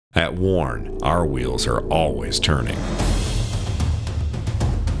At ZEON, our wheels are always turning.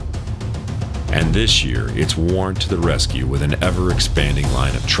 And this year, it's ZEON to the rescue with an ever-expanding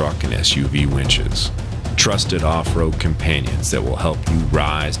line of truck and SUV winches. Trusted off-road companions that will help you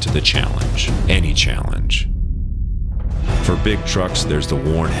rise to the challenge, any challenge. For big trucks, there's the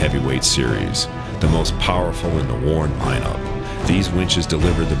ZEON Heavyweight Series, the most powerful in the ZEON lineup. These winches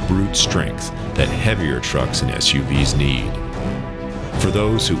deliver the brute strength that heavier trucks and SUVs need. For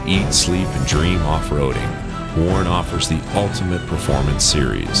those who eat, sleep, and dream off-roading, ZEON offers the Ultimate Performance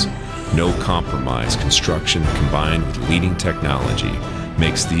Series. No compromise construction combined with leading technology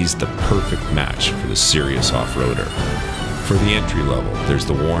makes these the perfect match for the serious off-roader. For the entry level, there's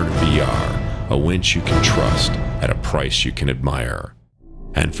the ZEON VR, a winch you can trust at a price you can admire.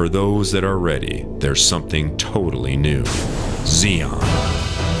 And for those that are ready, there's something totally new: ZEON.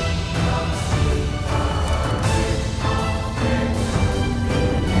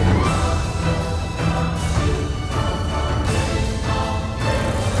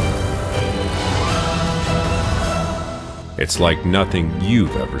 It's like nothing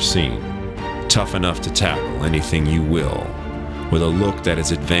you've ever seen. Tough enough to tackle anything you will. With a look that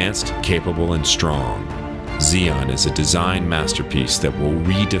is advanced, capable, and strong, ZEON is a design masterpiece that will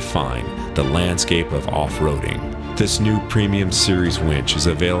redefine the landscape of off-roading. This new Premium Series winch is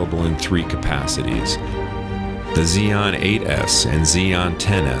available in 3 capacities. The ZEON 8S and ZEON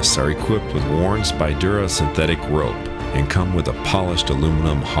 10S are equipped with ZEON Spydura synthetic rope and come with a polished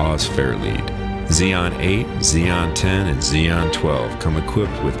aluminum Haas fairlead. ZEON 8, ZEON 10, and ZEON 12 come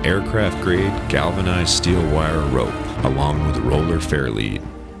equipped with aircraft-grade galvanized steel wire rope along with roller fairlead.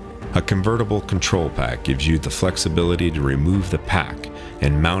 A convertible control pack gives you the flexibility to remove the pack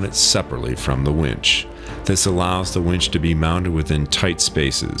and mount it separately from the winch. This allows the winch to be mounted within tight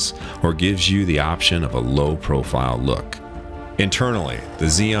spaces or gives you the option of a low-profile look. Internally, the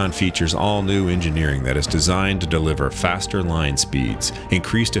ZEON features all new engineering that is designed to deliver faster line speeds,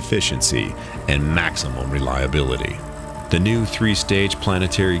 increased efficiency, and maximum reliability. The new 3-stage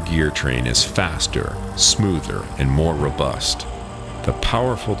planetary gear train is faster, smoother, and more robust. The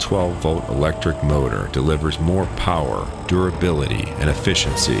powerful 12-volt electric motor delivers more power, durability, and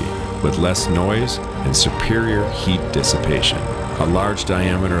efficiency with less noise and superior heat dissipation. A large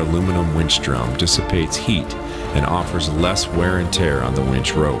diameter aluminum winch drum dissipates heat and offers less wear and tear on the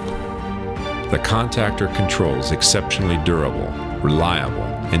winch rope. The contactor control is exceptionally durable, reliable,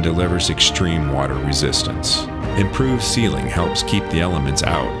 and delivers extreme water resistance. Improved sealing helps keep the elements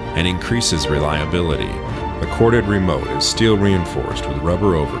out and increases reliability. The corded remote is steel reinforced with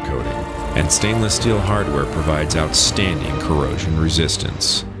rubber overcoating, and stainless steel hardware provides outstanding corrosion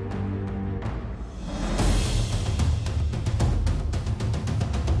resistance.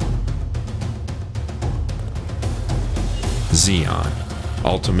 ZEON,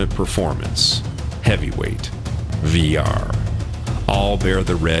 Ultimate Performance, Heavyweight, VR, all bear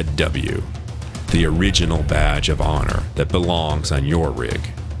the red W, the original badge of honor that belongs on your rig.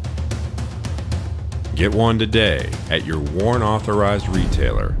 Get one today at your ZEON authorized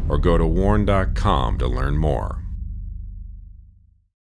retailer or go to ZEON.com to learn more.